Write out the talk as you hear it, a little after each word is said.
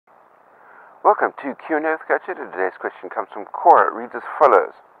Welcome to Q&A with Coach Ed. Today's question comes from Cora. It reads as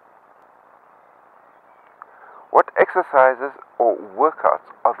follows. What exercises or workouts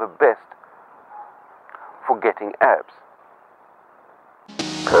are the best for getting abs?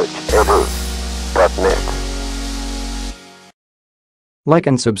 CoachEdu.net. Like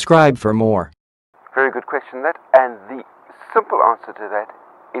and subscribe for more. Very good question that, and the simple answer to that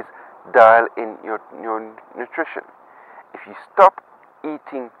is dial in your nutrition. If you stop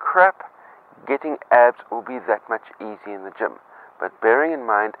eating crap, getting abs will be that much easier in the gym. But bearing in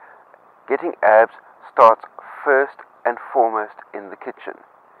mind, getting abs starts first and foremost in the kitchen.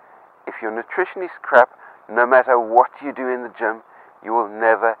 If your nutrition is crap, no matter what you do in the gym, you will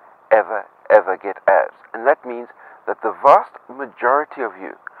never, ever, ever get abs. And that means that the vast majority of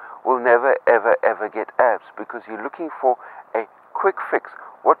you will never, ever, ever get abs because you're looking for a quick fix.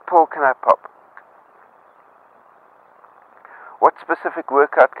 What pill can I pop? What specific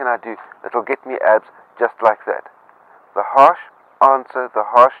workout can I do that will get me abs just like that? The harsh answer, the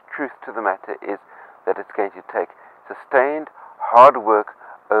harsh truth to the matter is that it's going to take sustained hard work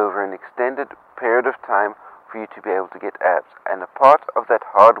over an extended period of time for you to be able to get abs. And a part of that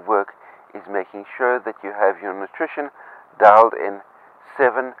hard work is making sure that you have your nutrition dialed in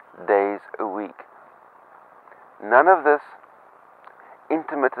 7 days a week. None of this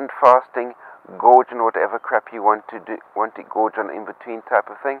intermittent fasting, gorge and whatever crap you want to gorge on in between type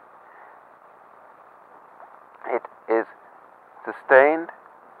of thing. It is a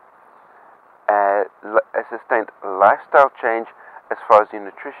sustained lifestyle change as far as your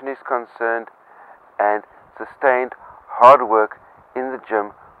nutrition is concerned, and sustained hard work in the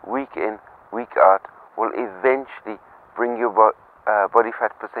gym week in, week out will eventually bring your body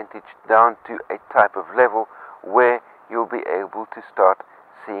fat percentage down to a type of level where you'll be able to start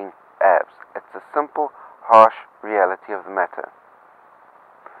seeing abs. It's a simple, harsh reality of the matter.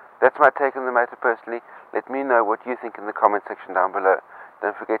 That's my take on the matter personally. Let me know what you think in the comment section down below.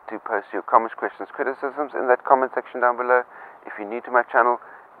 Don't forget to post your comments, questions, criticisms in that comment section down below. If you're new to my channel,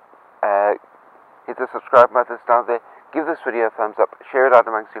 hit the subscribe button down there. Give this video a thumbs up. Share it out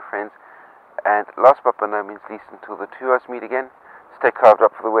amongst your friends. And last but by no means least, until the two of us meet again, stay carved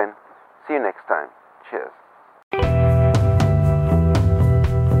up for the win. See you next time. Cheers.